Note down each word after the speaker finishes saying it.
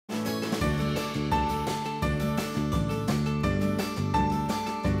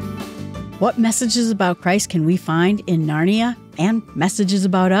What messages about Christ can we find in Narnia and messages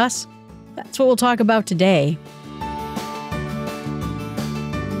about us? That's what we'll talk about today.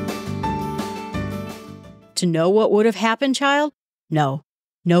 To know what would have happened, child? No,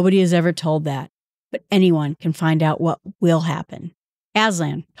 nobody has ever told that. But anyone can find out what will happen.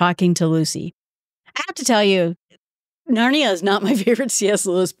 Aslan talking to Lucy. I have to tell you, Narnia is not my favorite C.S.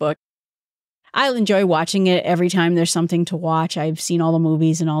 Lewis book. I enjoy watching it every time there's something to watch. I've seen all the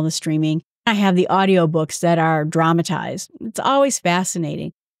movies and all the streaming. I have the audiobooks that are dramatized. It's always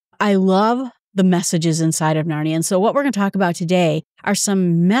fascinating. I love the messages inside of Narnia. And so what we're going to talk about today are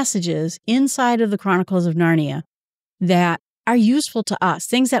some messages inside of the Chronicles of Narnia that are useful to us,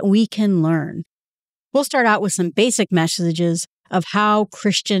 things that we can learn. We'll start out with some basic messages of how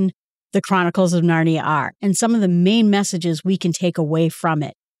Christian the Chronicles of Narnia are and some of the main messages we can take away from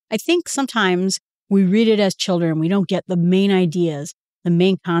it. I think sometimes we read it as children. We don't get the main ideas, the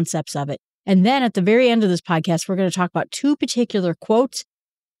main concepts of it. And then at the very end of this podcast, we're going to talk about two particular points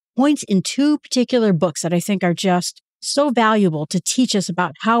in two particular books that I think are just so valuable to teach us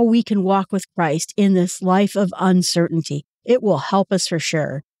about how we can walk with Christ in this life of uncertainty. It will help us for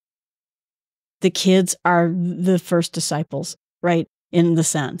sure. The kids are the first disciples, right? In the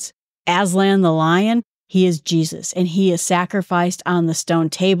sense. Aslan the lion, he is Jesus, and he is sacrificed on the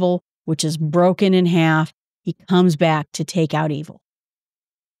stone table, which is broken in half. He comes back to take out evil.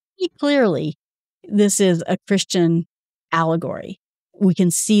 Clearly, this is a Christian allegory. We can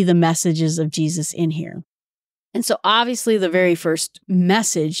see the messages of Jesus in here. And so obviously the very first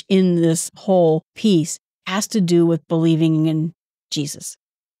message in this whole piece has to do with believing in Jesus,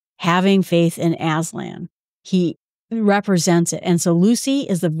 having faith in Aslan. He represents it. And so Lucy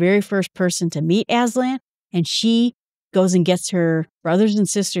is the very first person to meet Aslan, and she goes and gets her brothers and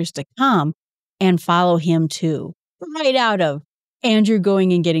sisters to come and follow him too, right out of Andrew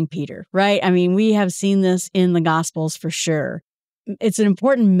going and getting Peter, right? I mean, we have seen this in the Gospels for sure. It's an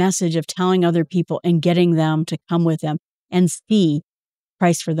important message of telling other people and getting them to come with them and see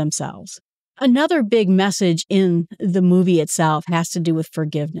Christ for themselves. Another big message in the movie itself has to do with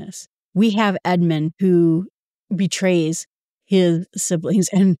forgiveness. We have Edmund who betrays his siblings.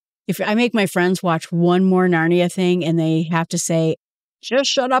 And if I make my friends watch one more Narnia thing and they have to say, just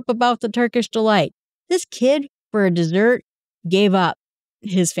shut up about the Turkish delight. This kid, for a dessert, gave up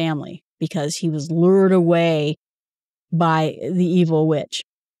his family because he was lured away by the evil witch.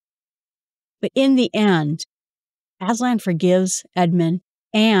 But in the end, Aslan forgives Edmund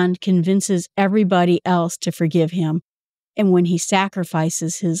and convinces everybody else to forgive him. And when he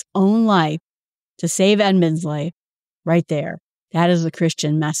sacrifices his own life to save Edmund's life, right there, that is the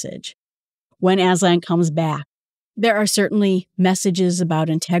Christian message. When Aslan comes back, there are certainly messages about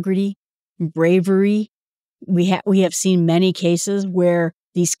integrity, bravery. We have seen many cases where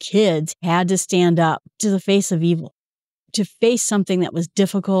these kids had to stand up to the face of evil, to face something that was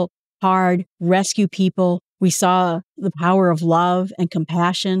difficult, hard, rescue people. We saw the power of love and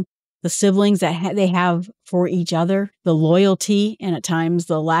compassion, the siblings that they have for each other, the loyalty and at times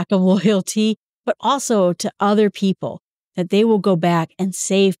the lack of loyalty, but also to other people, that they will go back and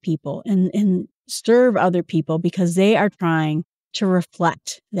save people and serve other people because they are trying to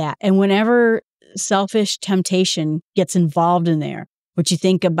reflect that. And whenever selfish temptation gets involved in there, what you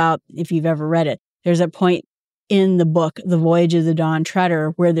think about if you've ever read it, there's a point in the book, The Voyage of the Dawn Treader,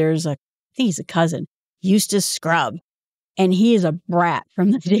 where there's I think he's a cousin, Eustace Scrubb, and he is a brat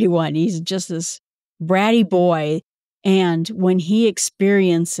from the day one. He's just this bratty boy. And when he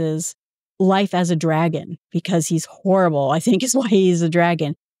experiences life as a dragon, because he's horrible, I think is why he's a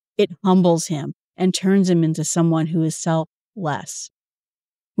dragon, it humbles him and turns him into someone who is selfless.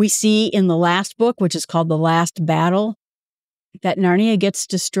 We see in the last book, which is called The Last Battle, that Narnia gets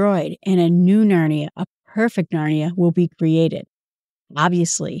destroyed and a new Narnia, a perfect Narnia, will be created.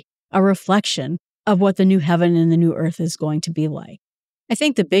 Obviously, a reflection of what the new heaven and the new earth is going to be like. I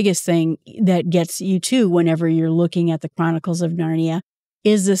think the biggest thing that gets you too whenever you're looking at the Chronicles of Narnia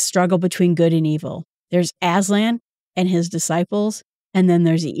is this struggle between good and evil. There's Aslan and his disciples, and then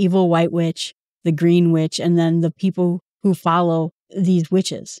there's the evil white witch, the green witch, and then the people who follow these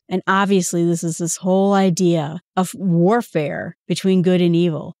witches. And obviously this is this whole idea of warfare between good and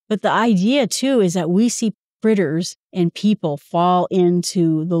evil. But the idea too is that we see critters and people fall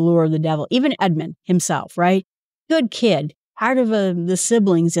into the lure of the devil. Even Edmund himself, right? Good kid, part of the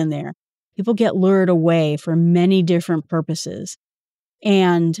siblings in there. People get lured away for many different purposes.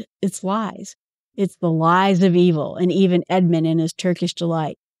 And it's lies. It's the lies of evil. And even Edmund in his Turkish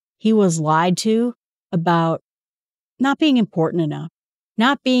delight, he was lied to about not being important enough,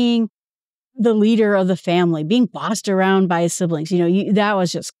 not being the leader of the family, being bossed around by his siblings. That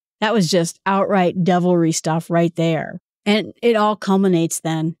was just That was just outright devilry stuff right there. And it all culminates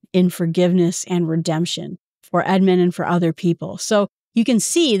then in forgiveness and redemption for Edmund and for other people. So you can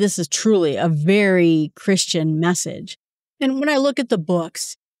see this is truly a very Christian message. And when I look at the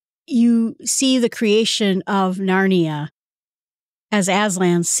books, you see the creation of Narnia as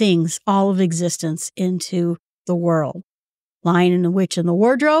Aslan sings all of existence into the world. Lion and the Witch and the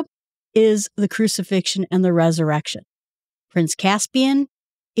Wardrobe is the crucifixion and the resurrection. Prince Caspian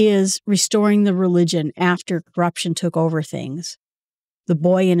is restoring the religion after corruption took over things. The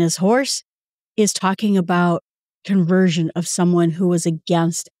Boy and His Horse is talking about conversion of someone who was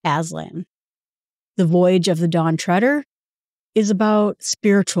against Aslan. The Voyage of the Dawn Treader is about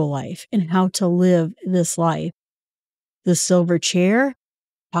spiritual life and how to live this life. The Silver Chair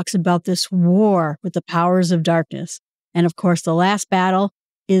talks about this war with the powers of darkness. And of course, the last battle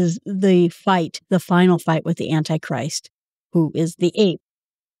is the final fight with the Antichrist, who is the ape.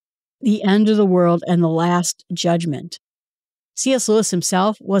 The end of the world and the last judgment. C.S. Lewis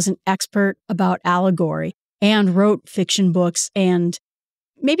himself was an expert about allegory and wrote fiction books and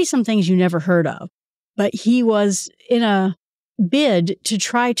maybe some things you never heard of. But he was in a bid to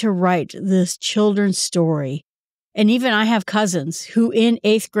try to write this children's story. And even I have cousins who in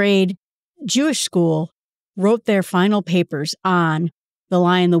 8th grade Jewish school wrote their final papers on The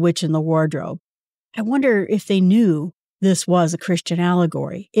Lion, the Witch, and the Wardrobe. I wonder if they knew this was a Christian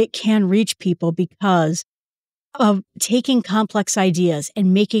allegory. It can reach people because of taking complex ideas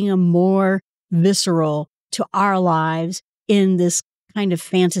and making them more visceral to our lives in this kind of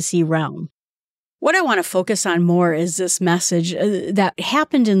fantasy realm. What I want to focus on more is this message that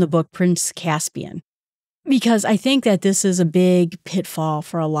happened in the book Prince Caspian, because I think that this is a big pitfall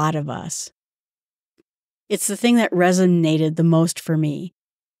for a lot of us. It's the thing that resonated the most for me.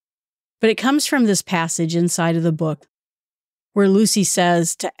 But it comes from this passage inside of the book where Lucy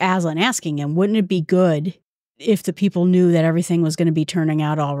says to Aslan, asking him, wouldn't it be good if the people knew that everything was going to be turning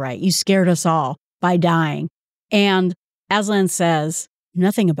out all right? You scared us all by dying. And Aslan says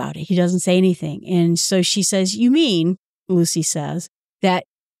nothing about it. He doesn't say anything. And so she says, you mean, Lucy says, that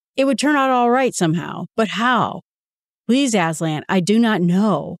it would turn out all right somehow. But how? Please, Aslan, I do not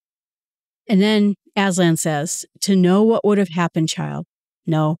know. And then Aslan says, to know what would have happened, child.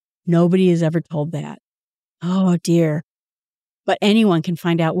 No, nobody has ever told that. Oh, dear. But anyone can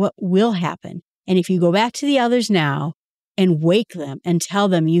find out what will happen. And if you go back to the others now and wake them and tell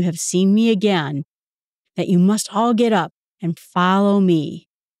them you have seen me again, that you must all get up and follow me,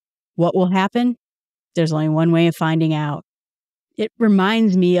 what will happen? There's only one way of finding out. It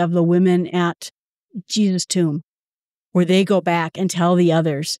reminds me of the women at Jesus' tomb, where they go back and tell the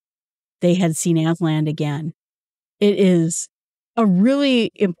others they had seen Aslan again. It is a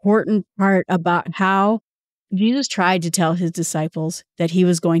really important part about how Jesus tried to tell his disciples that he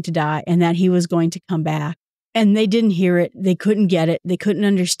was going to die and that he was going to come back. And they didn't hear it. They couldn't get it. They couldn't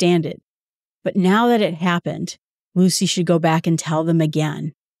understand it. But now that it happened, Lucy should go back and tell them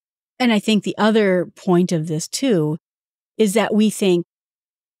again. And I think the other point of this, too, is that we think,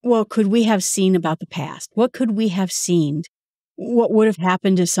 well, could we have seen about the past? What could we have seen? What would have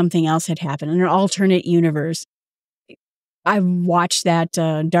happened if something else had happened in an alternate universe? I've watched that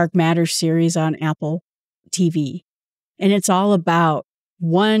Dark Matter series on Apple TV, and it's all about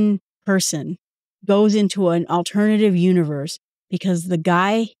one person goes into an alternative universe because the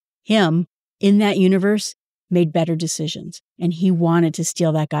guy, him, in that universe made better decisions, and he wanted to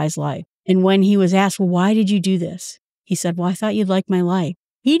steal that guy's life. And when he was asked, well, why did you do this? He said, well, I thought you'd like my life.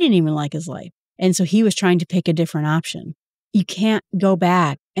 He didn't even like his life. And so he was trying to pick a different option. You can't go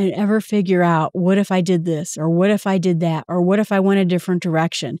back and ever figure out, what if I did this? Or what if I did that? Or what if I went a different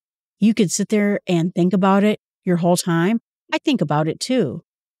direction? You could sit there and think about it your whole time. I think about it too.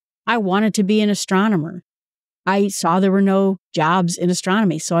 I wanted to be an astronomer. I saw there were no jobs in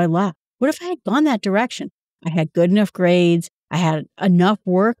astronomy, so I left. What if I had gone that direction? I had good enough grades. I had enough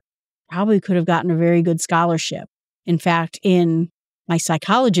work. Probably could have gotten a very good scholarship. In fact, in my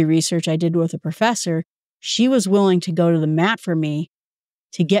psychology research I did with a professor, she was willing to go to the mat for me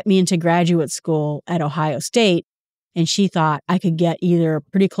to get me into graduate school at Ohio State. And she thought I could get either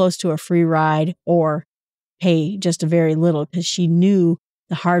pretty close to a free ride or pay just a very little because she knew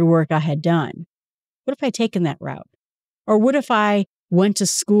the hard work I had done. What if I taken that route? Or what if I went to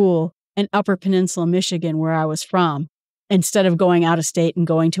school in Upper Peninsula, Michigan, where I was from, instead of going out of state and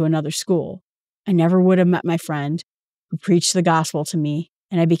going to another school? I never would have met my friend who preached the gospel to me,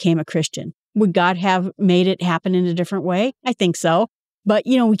 and I became a Christian. Would God have made it happen in a different way? I think so. But,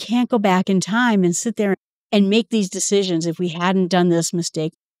 we can't go back in time and sit there and make these decisions if we hadn't done this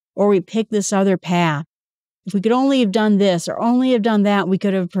mistake or we picked this other path. If we could only have done this or only have done that, we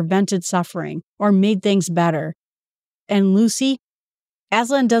could have prevented suffering or made things better. And Lucy,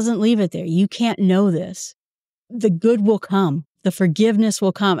 Aslan doesn't leave it there. You can't know this. The good will come. The forgiveness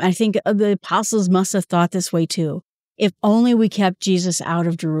will come. I think the apostles must have thought this way too. If only we kept Jesus out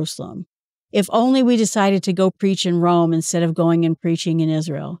of Jerusalem. If only we decided to go preach in Rome instead of going and preaching in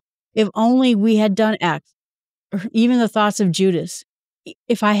Israel. If only we had done X, or even the thoughts of Judas.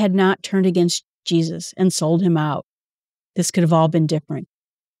 If I had not turned against Jesus and sold him out, this could have all been different.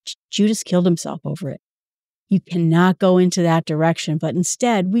 Judas killed himself over it. You cannot go into that direction, but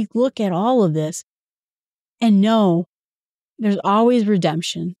instead we look at all of this and know there's always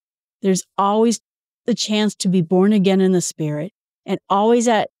redemption. There's always the chance to be born again in the Spirit, and always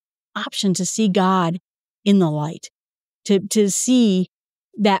that option to see God in the light, to see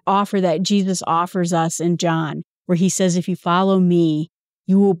that offer that Jesus offers us in John, where he says, if you follow me,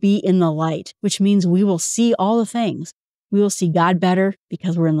 you will be in the light, which means we will see all the things. We will see God better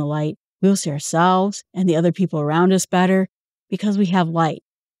because we're in the light. We will see ourselves and the other people around us better because we have light.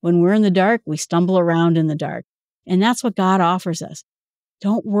 When we're in the dark, we stumble around in the dark. And that's what God offers us.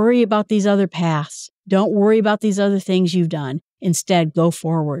 Don't worry about these other paths. Don't worry about these other things you've done. Instead, go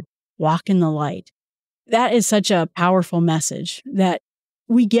forward. Walk in the light. That is such a powerful message that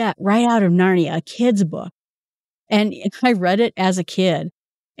we get right out of Narnia, a kid's book. And I read it as a kid,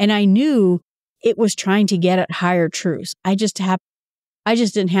 and I knew it was trying to get at higher truths. I just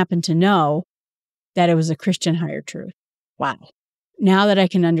didn't happen to know that it was a Christian higher truth. Wow. Now that I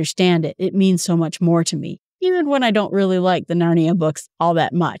can understand it, it means so much more to me, even when I don't really like the Narnia books all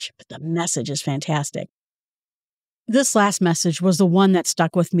that much, but the message is fantastic. This last message was the one that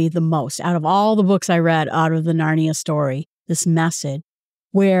stuck with me the most out of all the books I read out of the Narnia story, this message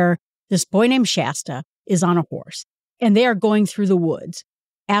where this boy named Shasta is on a horse and they are going through the woods.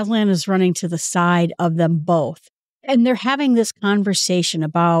 Aslan is running to the side of them both. And they're having this conversation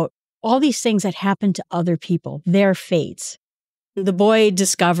about all these things that happen to other people, their fates. The boy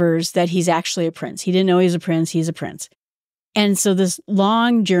discovers that he's actually a prince. He didn't know he was a prince. He's a prince. And so this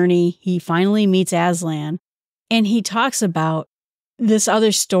long journey, he finally meets Aslan, and he talks about this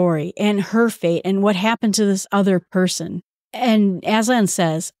other story and her fate and what happened to this other person. And Aslan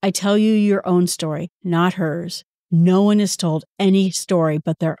says, I tell you your own story, not hers. No one is told any story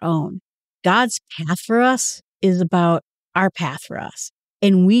but their own. God's path for us is about our path for us.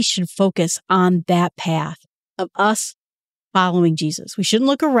 And we should focus on that path of us following Jesus. We shouldn't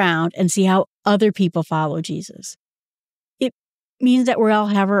look around and see how other people follow Jesus. It means that we all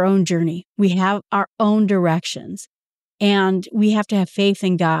have our own journey. We have our own directions, and we have to have faith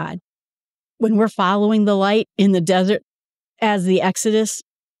in God. When we're following the light in the desert, as the Exodus,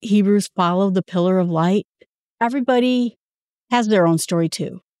 Hebrews followed the pillar of light, everybody has their own story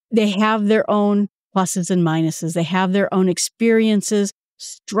too. They have their own pluses and minuses. They have their own experiences,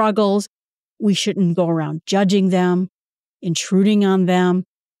 struggles. We shouldn't go around judging them, intruding on them.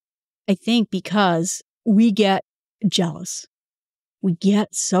 I think because we get jealous. We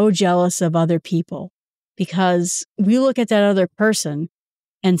get so jealous of other people because we look at that other person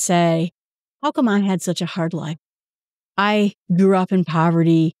and say, how come I had such a hard life? I grew up in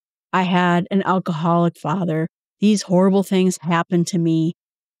poverty. I had an alcoholic father. These horrible things happened to me.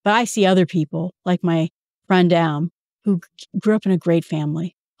 But I see other people, like my friend Em, who grew up in a great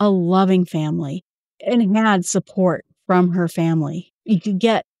family, a loving family, and had support from her family. You could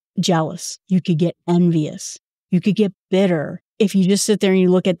get jealous. You could get envious. You could get bitter if you just sit there and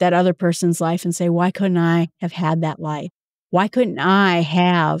you look at that other person's life and say, why couldn't I have had that life? Why couldn't I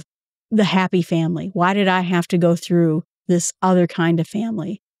have the happy family? Why did I have to go through this other kind of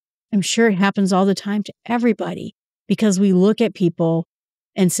family? I'm sure it happens all the time to everybody because we look at people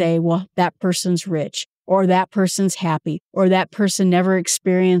and say, well, that person's rich, or that person's happy, or that person never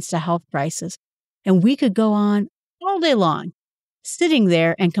experienced a health crisis. And we could go on all day long, sitting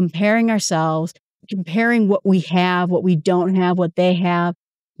there and comparing ourselves, comparing what we have, what we don't have, what they have,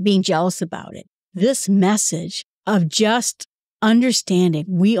 being jealous about it. This message of just understanding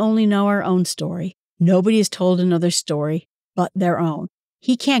we only know our own story. Nobody has told another story but their own.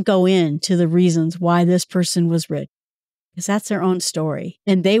 He can't go into the reasons why this person was rich, because that's their own story.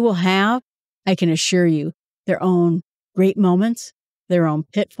 And they will have, I can assure you, their own great moments, their own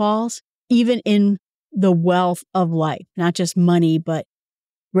pitfalls, even in the wealth of life, not just money, but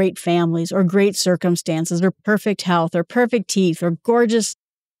great families or great circumstances or perfect health or perfect teeth or gorgeous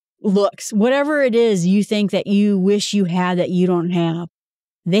looks. Whatever it is you think that you wish you had that you don't have,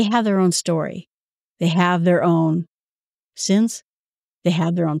 they have their own story. They have their own sins. They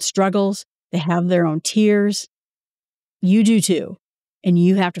have their own struggles. They have their own tears. You do too. And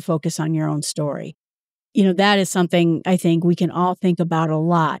you have to focus on your own story. That is something I think we can all think about a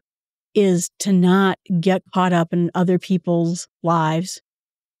lot, is to not get caught up in other people's lives,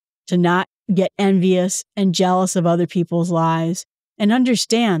 to not get envious and jealous of other people's lives, and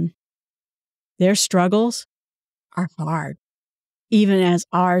understand their struggles are hard, even as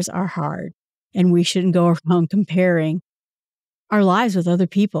ours are hard. And we shouldn't go around comparing our lives with other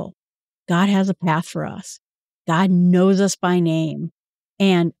people. God has a path for us. God knows us by name.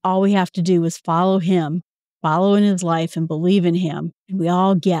 And all we have to do is follow him, follow in his life, and believe in him. And we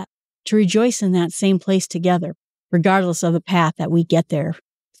all get to rejoice in that same place together, regardless of the path that we get there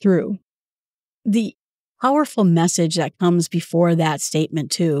through. The powerful message that comes before that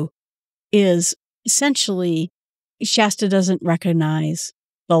statement, too, is essentially Shasta doesn't recognize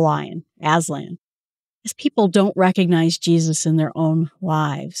the lion, Aslan, as people don't recognize Jesus in their own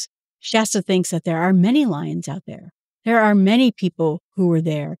lives. Shasta thinks that there are many lions out there. There are many people who were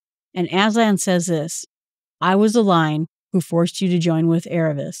there. And Aslan says this: I was the lion who forced you to join with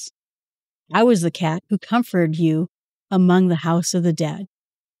Erebus. I was the cat who comforted you among the house of the dead.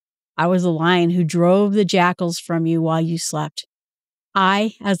 I was the lion who drove the jackals from you while you slept.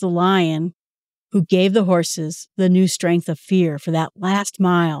 I, as the lion who gave the horses the new strength of fear for that last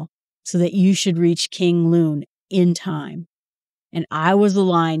mile so that you should reach King Loon in time. And I was the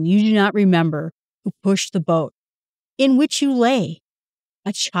lion you do not remember who pushed the boat in which you lay,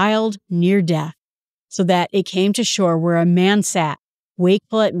 a child near death, so that it came to shore where a man sat,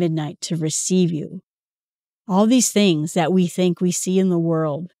 wakeful at midnight to receive you. All these things that we think we see in the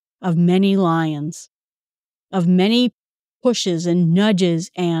world, of many lions, of many pushes and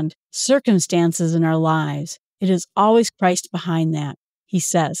nudges and circumstances in our lives, it is always Christ behind that. He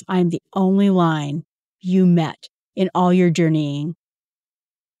says, I am the only lion you met in all your journeying.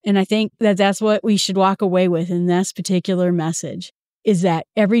 And I think that that's what we should walk away with in this particular message, is that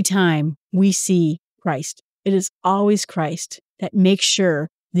every time we see Christ, it is always Christ that makes sure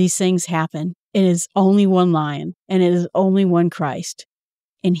these things happen. It is only one lion, and it is only one Christ.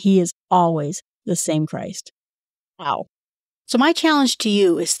 And he is always the same Christ. Wow. So my challenge to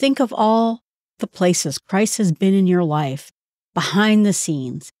you is think of all the places Christ has been in your life, behind the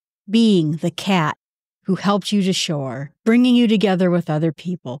scenes, being the cat who helped you to shore, bringing you together with other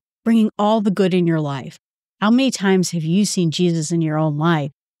people, bringing all the good in your life. How many times have you seen Jesus in your own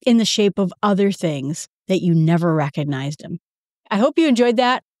life in the shape of other things that you never recognized him? I hope you enjoyed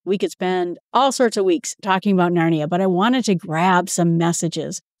that. We could spend all sorts of weeks talking about Narnia, but I wanted to grab some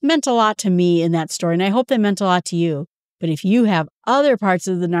messages. It meant a lot to me in that story, and I hope they meant a lot to you. But if you have other parts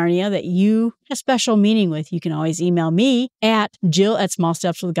of the Narnia that you have special meaning with, you can always email me at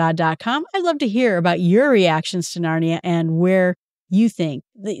jill@smallstepswithgod.com. I'd love to hear about your reactions to Narnia and where you think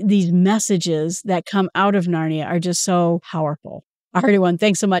these messages that come out of Narnia are just so powerful. All right, everyone,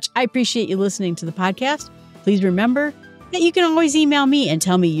 thanks so much. I appreciate you listening to the podcast. Please remember that you can always email me and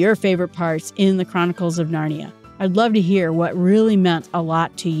tell me your favorite parts in the Chronicles of Narnia. I'd love to hear what really meant a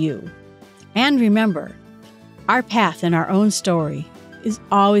lot to you. And remember, our path in our own story is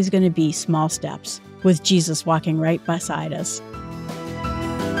always going to be small steps with Jesus walking right beside us.